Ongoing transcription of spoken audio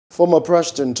Former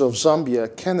President of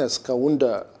Zambia Kenneth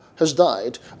Kaunda has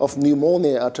died of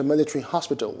pneumonia at a military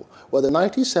hospital where the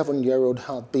 97-year-old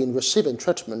had been receiving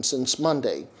treatment since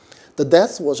Monday. The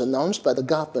death was announced by the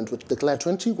government, which declared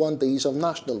 21 days of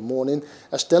national mourning,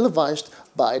 as televised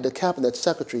by the Cabinet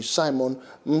Secretary Simon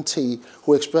Mti,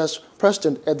 who expressed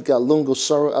President Edgar Lungu's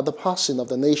sorrow at the passing of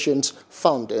the nation's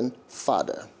founding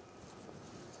father.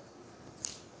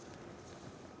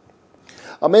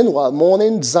 Meanwhile,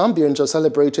 mourning Zambians are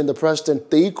celebrating the president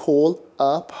they call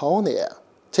a pioneer.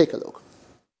 Take a look.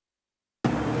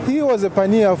 He was a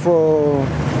pioneer for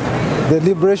the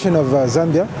liberation of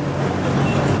Zambia.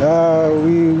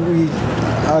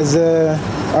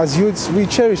 As youths, we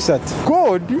cherish that.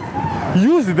 God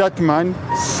used that man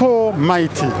so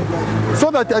mighty, so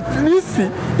that at least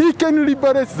he can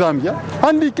liberate Zambia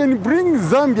and he can bring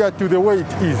Zambia to the way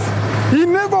it is. He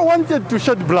never wanted to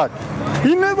shed blood.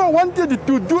 He never wanted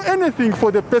to do anything for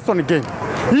the person again.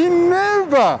 He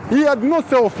had no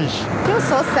selfish. It was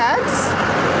so sad,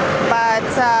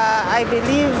 but I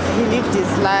believe he lived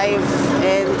his life,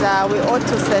 and we ought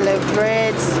to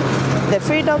celebrate the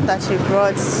freedom that he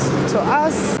brought to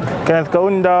us. Kenneth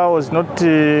Kaunda was not,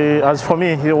 as for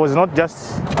me, he was not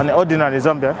just an ordinary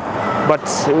Zambian, but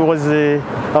he was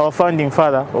our founding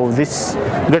father of this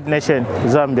great nation,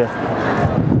 Zambia.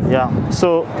 Yeah,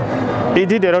 so he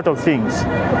did a lot of things.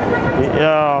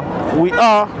 We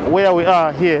are where we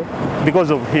are here because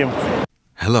of him.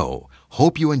 Hello,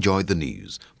 hope you enjoyed the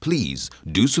news. Please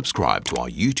do subscribe to our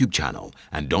YouTube channel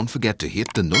and don't forget to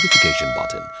hit the notification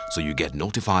button so you get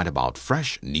notified about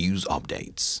fresh news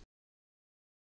updates.